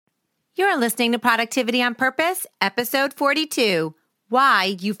You're listening to Productivity on Purpose, episode 42,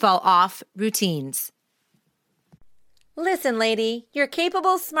 Why You Fall Off Routines. Listen, lady, you're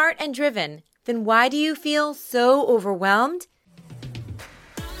capable, smart, and driven. Then why do you feel so overwhelmed?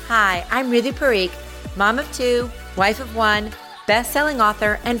 Hi, I'm Ritu Parikh, mom of two, wife of one, best-selling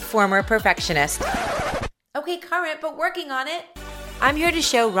author, and former perfectionist. Okay, current, but working on it. I'm here to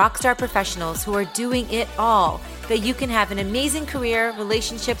show rockstar professionals who are doing it all that you can have an amazing career,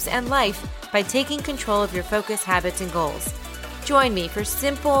 relationships, and life by taking control of your focus, habits, and goals. Join me for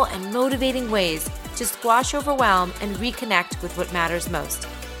simple and motivating ways to squash overwhelm and reconnect with what matters most.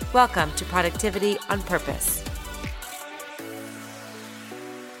 Welcome to Productivity on Purpose.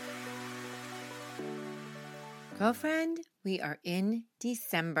 Girlfriend, we are in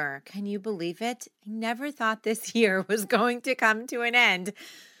December. Can you believe it? I never thought this year was going to come to an end.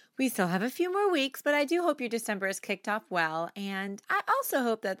 We still have a few more weeks, but I do hope your December is kicked off well. And I also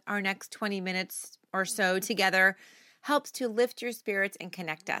hope that our next 20 minutes or so together helps to lift your spirits and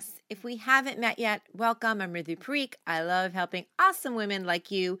connect us. If we haven't met yet, welcome. I'm Ritu Parikh. I love helping awesome women like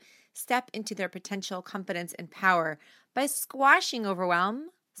you step into their potential, confidence, and power by squashing overwhelm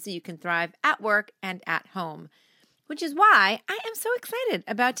so you can thrive at work and at home. Which is why I am so excited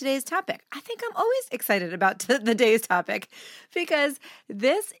about today's topic. I think I'm always excited about the day's topic because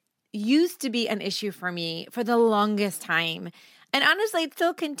this used to be an issue for me for the longest time. And honestly, it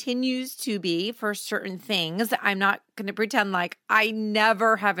still continues to be for certain things. I'm not going to pretend like I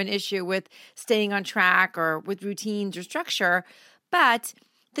never have an issue with staying on track or with routines or structure. But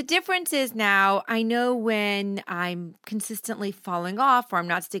the difference is now I know when I'm consistently falling off or I'm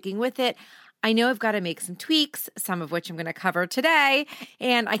not sticking with it. I know I've got to make some tweaks, some of which I'm going to cover today,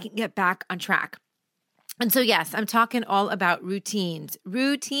 and I can get back on track. And so, yes, I'm talking all about routines.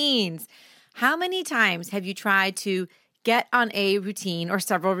 Routines. How many times have you tried to get on a routine or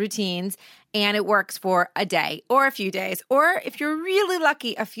several routines and it works for a day or a few days, or if you're really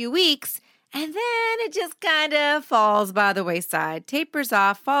lucky, a few weeks, and then it just kind of falls by the wayside, tapers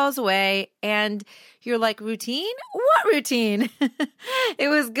off, falls away, and you're like, routine? What routine? It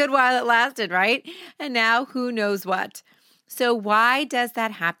was good while it lasted, right? And now who knows what? So why does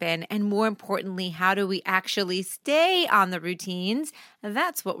that happen? And more importantly, how do we actually stay on the routines?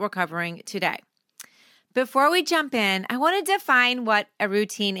 That's what we're covering today. Before we jump in, I want to define what a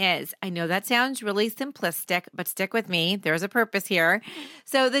routine is. I know that sounds really simplistic, but stick with me. There's a purpose here.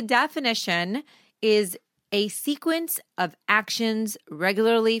 So the definition is a sequence of actions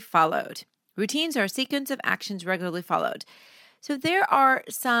regularly followed. Routines are a sequence of actions regularly followed. So there are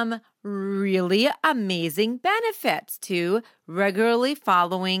some really amazing benefits to regularly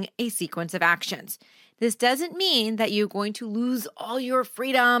following a sequence of actions. This doesn't mean that you're going to lose all your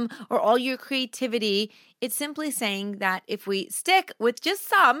freedom or all your creativity. It's simply saying that if we stick with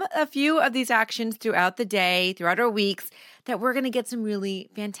just a few of these actions throughout the day, throughout our weeks, that we're going to get some really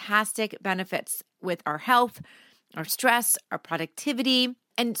fantastic benefits with our health, our stress, our productivity.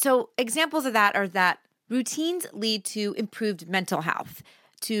 And so examples of that are that routines lead to improved mental health,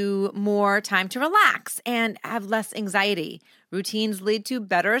 to more time to relax and have less anxiety. Routines lead to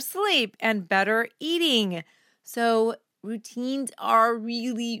better sleep and better eating. So routines are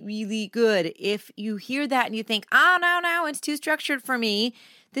really, really good. If you hear that and you think, no, it's too structured for me,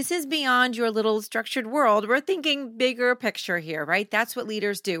 this is beyond your little structured world. We're thinking bigger picture here, right? That's what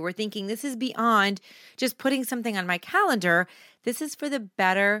leaders do. We're thinking this is beyond just putting something on my calendar. This is for the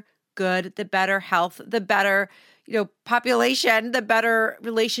better good, the better health, the better population, the better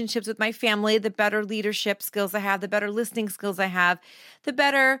relationships with my family, the better leadership skills I have, the better listening skills I have, the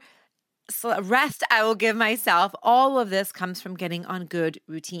better rest I will give myself. All of this comes from getting on good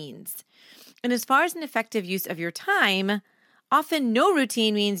routines. And as far as an effective use of your time, often no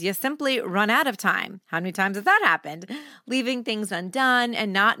routine means you simply run out of time. How many times has that happened? Leaving things undone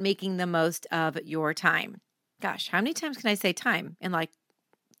and not making the most of your time. Gosh, how many times can I say time in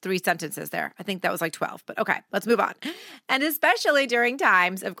 3 sentences there? I think that was 12, but okay, let's move on. And especially during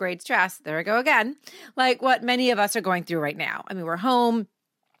times of great stress, there we go again, like what many of us are going through right now. I mean, we're home,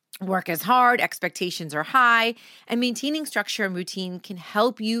 work is hard, expectations are high, and maintaining structure and routine can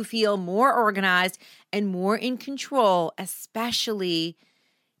help you feel more organized and more in control, especially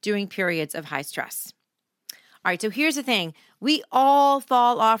during periods of high stress. All right, so here's the thing. We all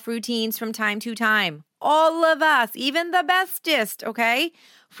fall off routines from time to time. All of us, even the bestest, okay?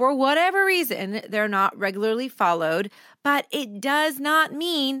 For whatever reason, they're not regularly followed, but it does not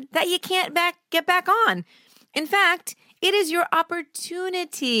mean that you can't get back on. In fact, it is your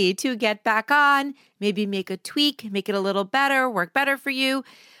opportunity to get back on, maybe make a tweak, make it a little better, work better for you,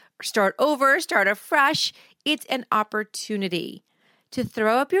 start over, start afresh. It's an opportunity to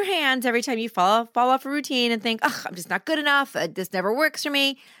throw up your hands every time you fall off a routine and think, oh, I'm just not good enough. This never works for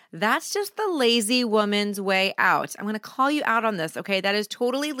me. That's just the lazy woman's way out. I'm going to call you out on this, okay? That is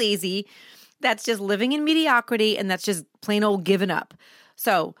totally lazy. That's just living in mediocrity, and that's just plain old giving up.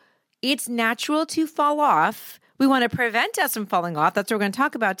 So it's natural to fall off. We want to prevent us from falling off. That's what we're going to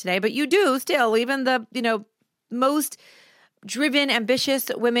talk about today. But you do still, even the, most driven, ambitious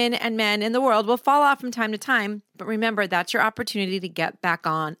women and men in the world will fall off from time to time. But remember, that's your opportunity to get back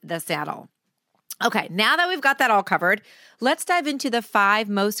on the saddle. Okay, now that we've got that all covered, let's dive into the 5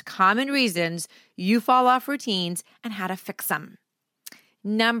 most common reasons you fall off routines and how to fix them.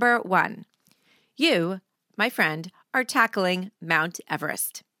 Number 1, you, my friend, are tackling Mount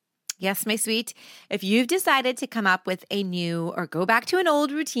Everest. Yes, my sweet, if you've decided to come up with a new or go back to an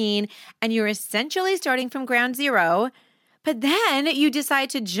old routine and you're essentially starting from ground zero, but then you decide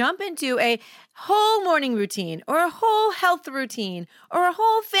to jump into a whole morning routine or a whole health routine or a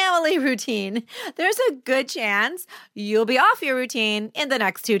whole family routine, there's a good chance you'll be off your routine in the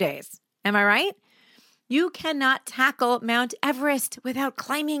next 2 days. Am I right? You cannot tackle Mount Everest without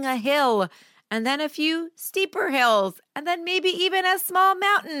climbing a hill and then a few steeper hills and then maybe even a small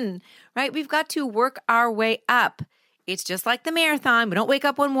mountain, right? We've got to work our way up. It's just like the marathon. We don't wake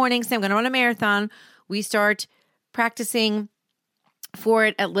up one morning and say, I'm going to run a marathon. We start practicing for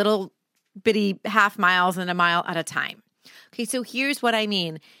it at little bitty half miles and a mile at a time. Okay, so here's what I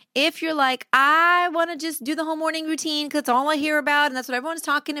mean. If you're like, I want to just do the whole morning routine because that's all I hear about and that's what everyone's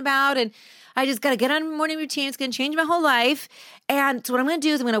talking about and I just got to get on a morning routine. It's going to change my whole life. And so what I'm going to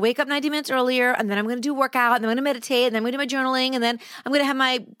do is I'm going to wake up 90 minutes earlier and then I'm going to do workout and then I'm going to meditate and then I'm going to do my journaling and then I'm going to have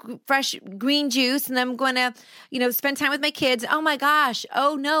my fresh green juice and then I'm going to, spend time with my kids. Oh my gosh.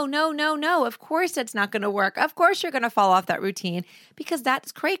 Oh, no. Of course that's not going to work. Of course you're going to fall off that routine because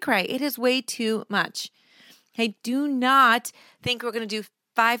that's cray-cray. It is way too much. Hey, do not think we're going to do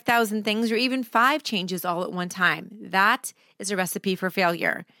 5,000 things or even 5 changes all at one time. That is a recipe for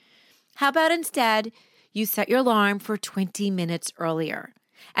failure. How about instead you set your alarm for 20 minutes earlier?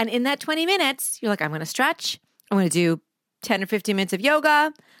 And in that 20 minutes, you're like, I'm going to stretch. I'm going to do 10 or 15 minutes of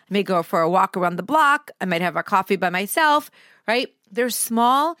yoga. I may go for a walk around the block. I might have a coffee by myself, right? There's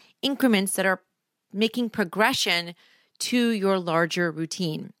small increments that are making progression to your larger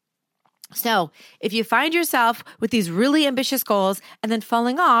routine. So if you find yourself with these really ambitious goals and then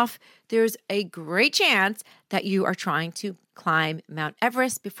falling off, there's a great chance that you are trying to climb Mount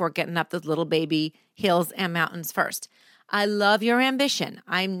Everest before getting up those little baby hills and mountains first. I love your ambition.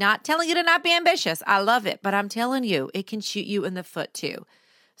 I'm not telling you to not be ambitious. I love it, but I'm telling you, it can shoot you in the foot too.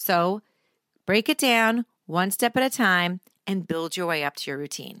 So break it down one step at a time and build your way up to your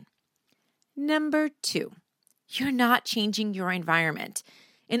routine. Number 2, you're not changing your environment.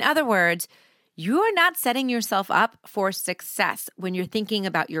 In other words, you are not setting yourself up for success when you're thinking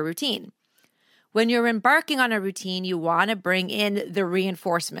about your routine. When you're embarking on a routine, you want to bring in the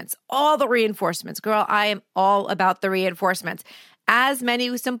reinforcements, all the reinforcements. Girl, I am all about the reinforcements. As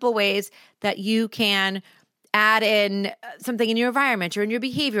many simple ways that you can add in something in your environment or in your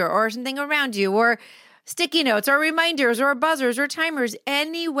behavior or something around you or sticky notes or reminders or buzzers or timers,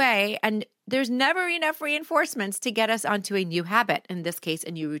 any way. And there's never enough reinforcements to get us onto a new habit, in this case,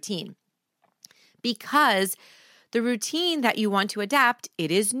 a new routine. Because the routine that you want to adapt,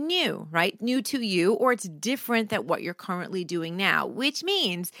 it is new, right? New to you, or it's different than what you're currently doing now, which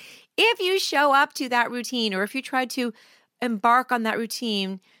means if you show up to that routine or if you try to embark on that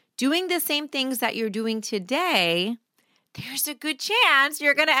routine, doing the same things that you're doing today, there's a good chance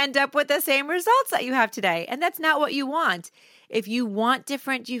you're going to end up with the same results that you have today. And that's not what you want. If you want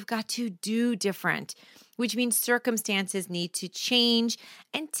different, you've got to do different, which means circumstances need to change.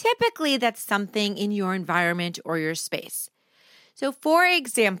 And typically that's something in your environment or your space. So for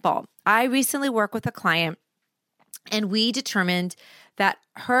example, I recently worked with a client and we determined that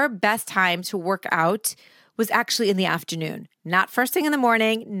her best time to work out was actually in the afternoon, not first thing in the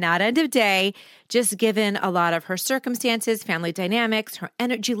morning, not end of day, just given a lot of her circumstances, family dynamics, her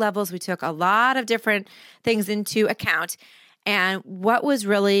energy levels. We took a lot of different things into account. And what was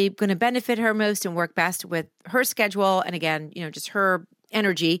really going to benefit her most and work best with her schedule, and again, just her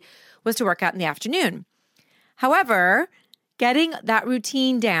energy, was to work out in the afternoon. However, getting that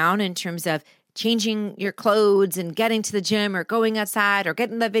routine down in terms of changing your clothes and getting to the gym or going outside or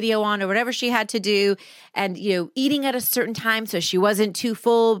getting the video on or whatever she had to do and, eating at a certain time so she wasn't too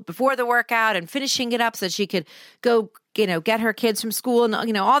full before the workout and finishing it up so she could go, get her kids from school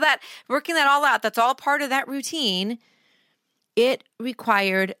and, all that, working that all out. That's all part of that routine. It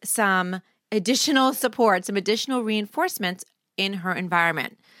required some additional support, some additional reinforcements in her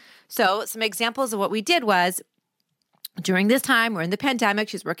environment. So some examples of what we did was During this time, we're in the pandemic,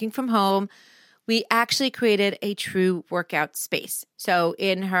 she's working from home. We actually created a true workout space. So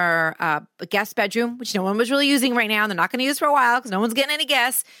in her guest bedroom, which no one was really using right now, and they're not going to use for a while because no one's getting any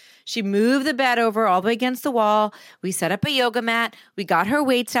guests, she moved the bed over all the way against the wall. We set up a yoga mat. We got her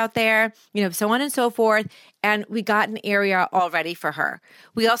weights out there, so on and so forth. And we got an area all ready for her.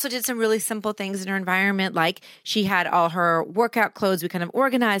 We also did some really simple things in her environment, like she had all her workout clothes. We kind of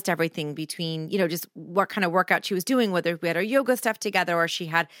organized everything between, just what kind of workout she was doing, whether we had her yoga stuff together or she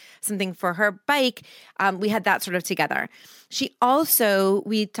had something for her bike. We had that sort of together.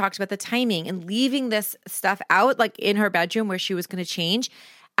 We talked about the timing and leaving this stuff out, like in her bedroom where she was going to change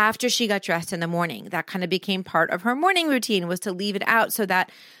after she got dressed in the morning. That kind of became part of her morning routine, was to leave it out so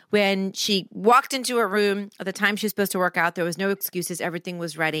that when she walked into her room at the time she was supposed to work out, there was no excuses. Everything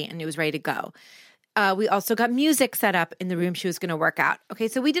was ready and it was ready to go. We also got music set up in the room she was going to work out. Okay,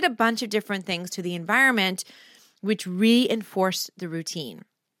 so we did a bunch of different things to the environment which reinforced the routine.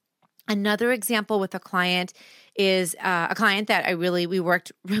 Another example with a client is a client that we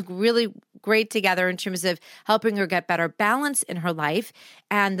worked really great together in terms of helping her get better balance in her life.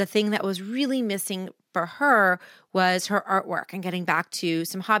 And the thing that was really missing for her was her artwork and getting back to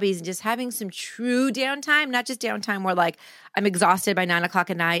some hobbies and just having some true downtime, not just downtime where like I'm exhausted by 9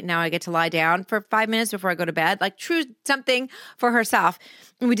 o'clock at night. Now I get to lie down for 5 minutes before I go to bed, like true something for herself.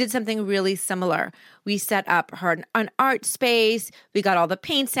 And we did something really similar. We set up her an art space. We got all the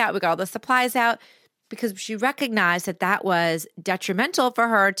paints out. We got all the supplies out, because she recognized that that was detrimental for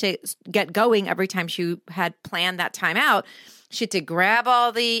her to get going every time she had planned that time out. She had to grab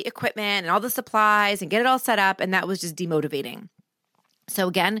all the equipment and all the supplies and get it all set up, and that was just demotivating. So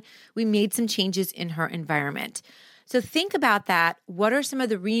again, we made some changes in her environment. So think about that. What are some of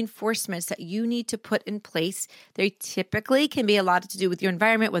the reinforcements that you need to put in place? They typically can be a lot to do with your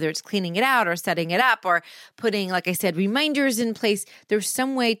environment, whether it's cleaning it out or setting it up or putting, like I said, reminders in place. There's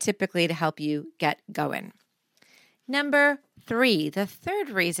some way typically to help you get going. Number 3, the third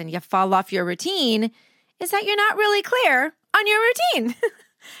reason you fall off your routine is that you're not really clear on your routine.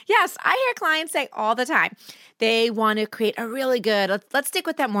 Yes, I hear clients say all the time, they want to create a really good, let's stick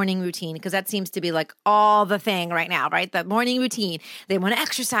with that morning routine, because that seems to be like all the thing right now, right? The morning routine. They want to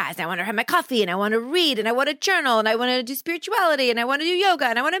exercise. I want to have my coffee and I want to read and I want to journal and I want to do spirituality and I want to do yoga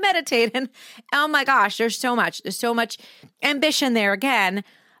and I want to meditate. And oh my gosh, there's so much ambition there again.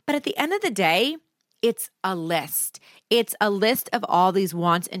 But at the end of the day, it's a list. It's a list of all these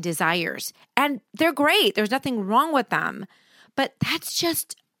wants and desires. And they're great. There's nothing wrong with them. But that's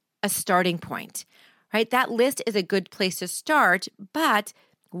just a starting point, right? That list is a good place to start. But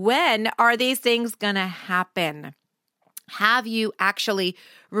when are these things going to happen? Have you actually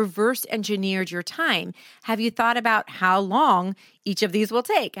reverse engineered your time? Have you thought about how long each of these will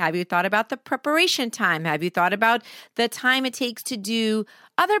take? Have you thought about the preparation time? Have you thought about the time it takes to do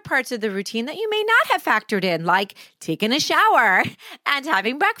other parts of the routine that you may not have factored in, like taking a shower and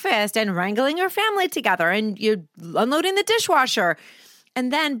having breakfast and wrangling your family together and you're unloading the dishwasher?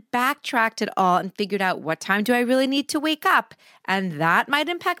 And then backtracked it all and figured out, what time do I really need to wake up? And that might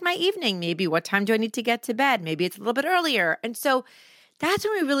impact my evening. Maybe what time do I need to get to bed? Maybe it's a little bit earlier. And so that's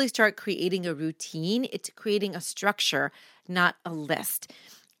when we really start creating a routine. It's creating a structure, not a list.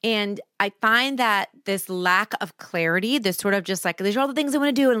 And I find that this lack of clarity, this sort of just like, these are all the things I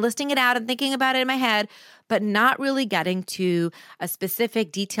want to do and listing it out and thinking about it in my head, but not really getting to a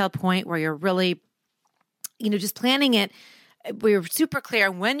specific detailed point where you're really, just planning it. We're super clear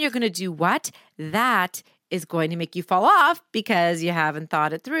on when you're going to do what. That is going to make you fall off because you haven't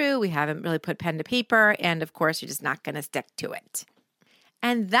thought it through. We haven't really put pen to paper. And of course, you're just not going to stick to it.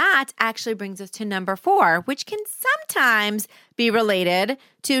 And that actually brings us to number 4, which can sometimes be related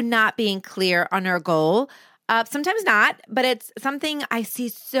to not being clear on our goal. Sometimes not, but it's something I see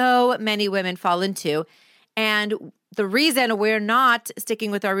so many women fall into. And the reason we're not sticking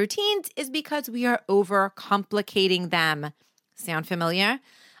with our routines is because we are overcomplicating them. Sound familiar?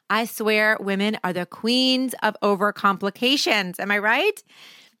 I swear women are the queens of overcomplications. Am I right?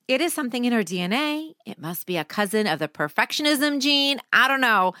 It is something in our DNA. It must be a cousin of the perfectionism gene. I don't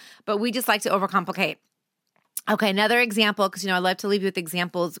know, but we just like to overcomplicate. Okay, another example, because I love to leave you with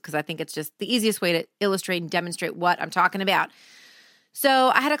examples because I think it's just the easiest way to illustrate and demonstrate what I'm talking about.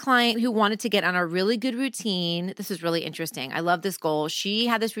 So I had a client who wanted to get on a really good routine. This is really interesting. I love this goal. She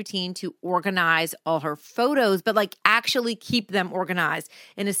had this routine to organize all her photos, but like actually keep them organized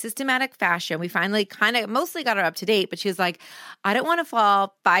in a systematic fashion. We finally mostly got her up to date, but she was like, I don't want to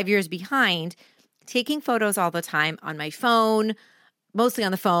fall 5 years behind taking photos all the time on my phone, mostly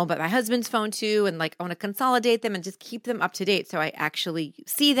on the phone, but my husband's phone too. And like, I want to consolidate them and just keep them up to date. So I actually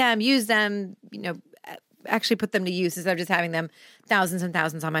see them, use them, actually put them to use instead of just having them thousands and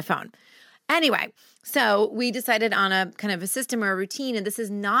thousands on my phone. Anyway, so we decided on a kind of a system or a routine, and this is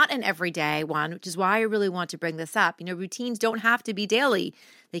not an everyday one, which is why I really want to bring this up. Routines don't have to be daily.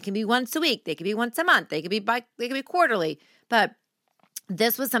 They can be once a week. They can be once a month. They can be quarterly. But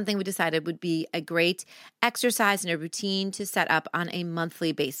this was something we decided would be a great exercise and a routine to set up on a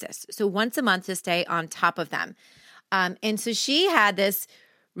monthly basis. So once a month to stay on top of them. And so she had this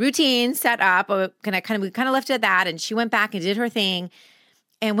routine set up. We kind of left it at that, and she went back and did her thing.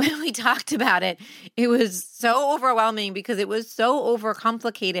 And when we talked about it, it was so overwhelming because it was so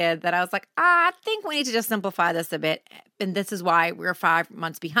overcomplicated that I was like, I think we need to just simplify this a bit. And this is why we're 5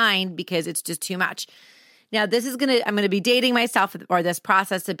 months behind, because it's just too much. Now, I'm going to be dating myself or this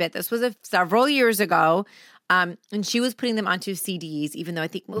process a bit. This was several years ago. And she was putting them onto CDs, even though I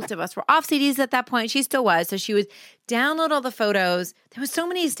think most of us were off CDs at that point. She still was. So she would download all the photos. There was so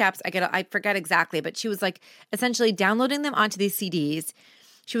many steps. I forget exactly, but she was like essentially downloading them onto these CDs.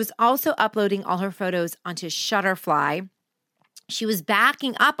 She was also uploading all her photos onto Shutterfly. She was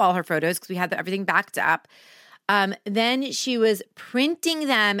backing up all her photos because we had everything backed up. Then she was printing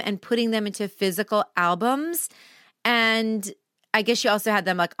them and putting them into physical albums. And I guess she also had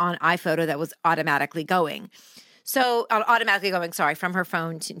them like on iPhoto that was automatically going. So from her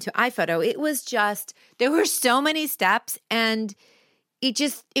phone to iPhoto. It was just, there were so many steps, and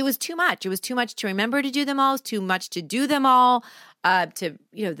it was too much. It was too much to remember to do them all. It was too much to do them all. Then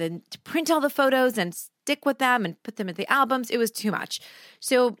to print all the photos and stick with them and put them in the albums. It was too much.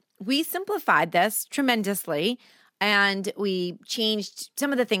 So we simplified this tremendously, and we changed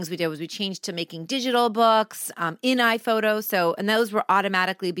some of the things we did was we changed to making digital books in iPhoto. And those were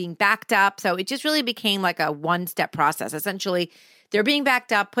automatically being backed up. So it just really became like a one-step process. Essentially, they're being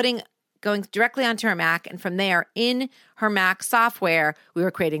backed up, going directly onto her Mac, and from there in her Mac software, we were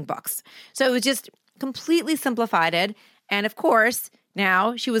creating books. So it was just completely simplified. And of course,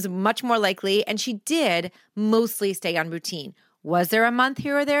 now she was much more likely, and she did mostly stay on routine. Was there a month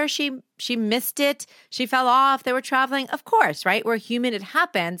here or there she missed it? She fell off. They were traveling. Of course, right? We're human. It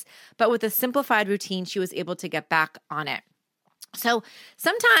happens. But with a simplified routine, she was able to get back on it. So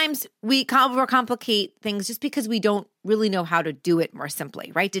sometimes we overcomplicate things just because we don't really know how to do it more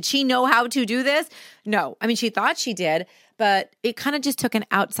simply, right? Did she know how to do this? No. I mean, she thought she did, but it kind of just took an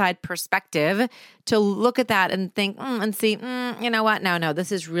outside perspective to look at that and think and see, you know what? No,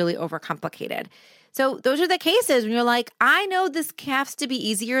 this is really overcomplicated. So those are the cases when you're like, I know this has to be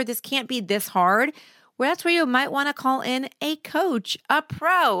easier. This can't be this hard. Well, that's where you might want to call in a coach, a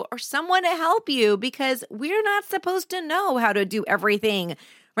pro, or someone to help you, because we're not supposed to know how to do everything,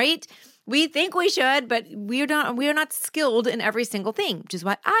 right? We think we should, but we are not skilled in every single thing, which is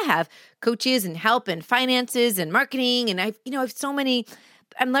why I have coaches and help and finances and marketing. And I'm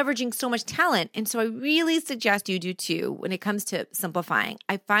leveraging so much talent. And so I really suggest you do too when it comes to simplifying.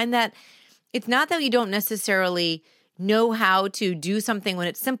 I find that it's not that you don't necessarily know how to do something when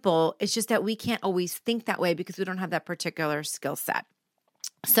it's simple. It's just that we can't always think that way because we don't have that particular skill set.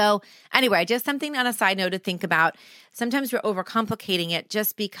 So anyway, just something on a side note to think about. Sometimes we're overcomplicating it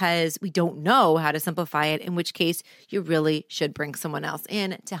just because we don't know how to simplify it, in which case you really should bring someone else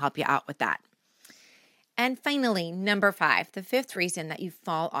in to help you out with that. And finally, number 5, the 5th reason that you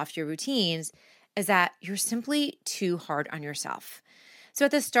fall off your routines is that you're simply too hard on yourself. So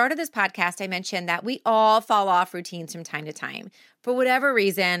at the start of this podcast, I mentioned that we all fall off routines from time to time. For whatever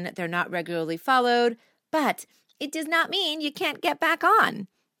reason, they're not regularly followed, but it does not mean you can't get back on.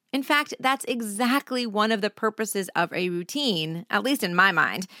 In fact, that's exactly one of the purposes of a routine, at least in my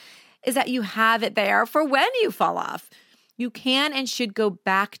mind, is that you have it there for when you fall off. You can and should go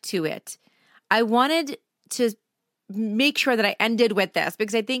back to it. I wanted to make sure that I ended with this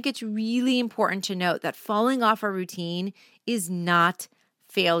because I think it's really important to note that falling off a routine is not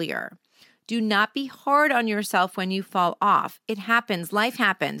failure. Do not be hard on yourself when you fall off. It happens. Life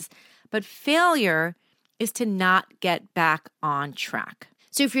happens. But failure is to not get back on track.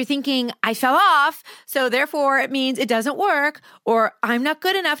 So if you're thinking, I fell off, so therefore it means it doesn't work, or I'm not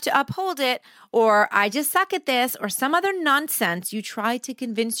good enough to uphold it, or I just suck at this, or some other nonsense you try to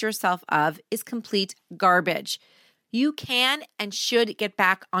convince yourself of is complete garbage. You can and should get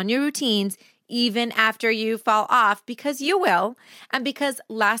back on your routines even after you fall off, because you will. And because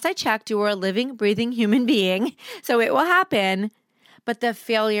last I checked, you are a living, breathing human being, so it will happen. But the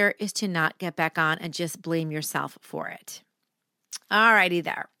failure is to not get back on and just blame yourself for it. All righty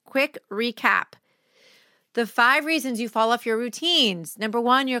there. Quick recap. The 5 reasons you fall off your routines. Number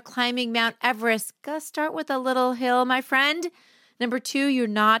 1, you're climbing Mount Everest. Gotta start with a little hill, my friend. Number 2, you're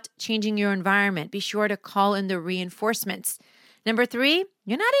not changing your environment. Be sure to call in the reinforcements. Number 3,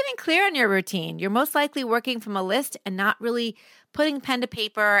 you're not even clear on your routine. You're most likely working from a list and not really putting pen to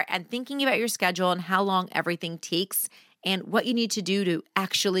paper and thinking about your schedule and how long everything takes and what you need to do to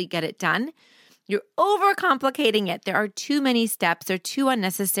actually get it done. You're overcomplicating it. There are too many steps, they're too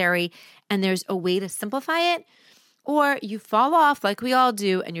unnecessary, and there's a way to simplify it. Or you fall off like we all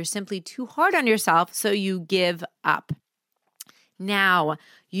do, and you're simply too hard on yourself, so you give up. Now,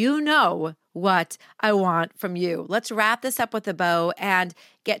 you know what I want from you. Let's wrap this up with a bow and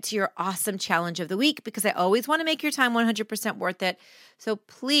get to your awesome challenge of the week, because I always want to make your time 100% worth it. So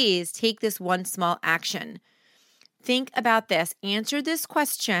please take this one small action. Think about this, answer this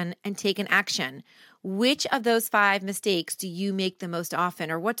question, and take an action. Which of those 5 mistakes do you make the most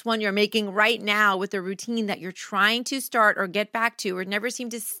often? Or what's one you're making right now with a routine that you're trying to start or get back to or never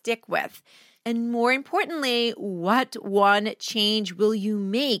seem to stick with? And more importantly, what one change will you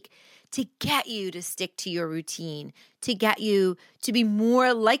make to get you to stick to your routine, to get you to be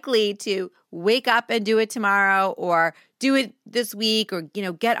more likely to wake up and do it tomorrow or do it this week or,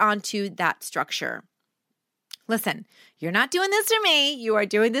 get onto that structure? Listen, you're not doing this for me. You are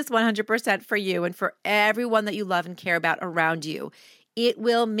doing this 100% for you and for everyone that you love and care about around you. It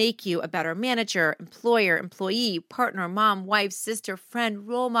will make you a better manager, employer, employee, partner, mom, wife, sister, friend,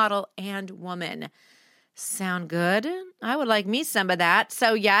 role model, and woman. Sound good? I would like me some of that.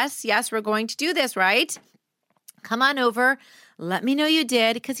 So yes, we're going to do this, right? Come on over. Let me know you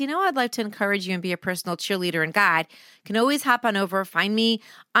did, because I'd like to encourage you and be a personal cheerleader and guide. You can always hop on over, find me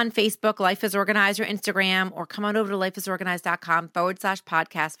on Facebook, Life is Organized, or Instagram, or come on over to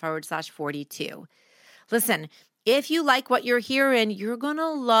lifeisorganized.com/podcast/42. Listen, if you like what you're hearing, you're going to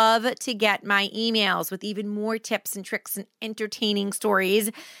love to get my emails with even more tips and tricks and entertaining stories.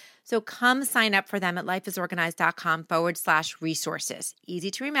 So come sign up for them at lifeisorganized.com/resources. Easy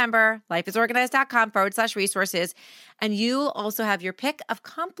to remember, lifeisorganized.com/resources. And you'll also have your pick of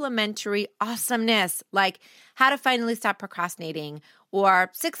complimentary awesomeness, like how to finally stop procrastinating, or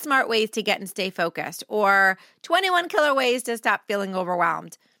 6 smart ways to get and stay focused, or 21 killer ways to stop feeling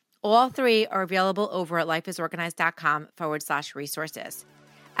overwhelmed. All 3 are available over at lifeisorganized.com/resources.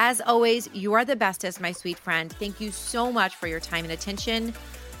 As always, you are the bestest, my sweet friend. Thank you so much for your time and attention.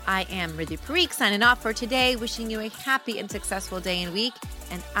 I am Ritu Parikh signing off for today, wishing you a happy and successful day and week,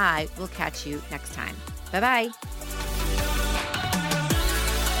 and I will catch you next time. Bye-bye.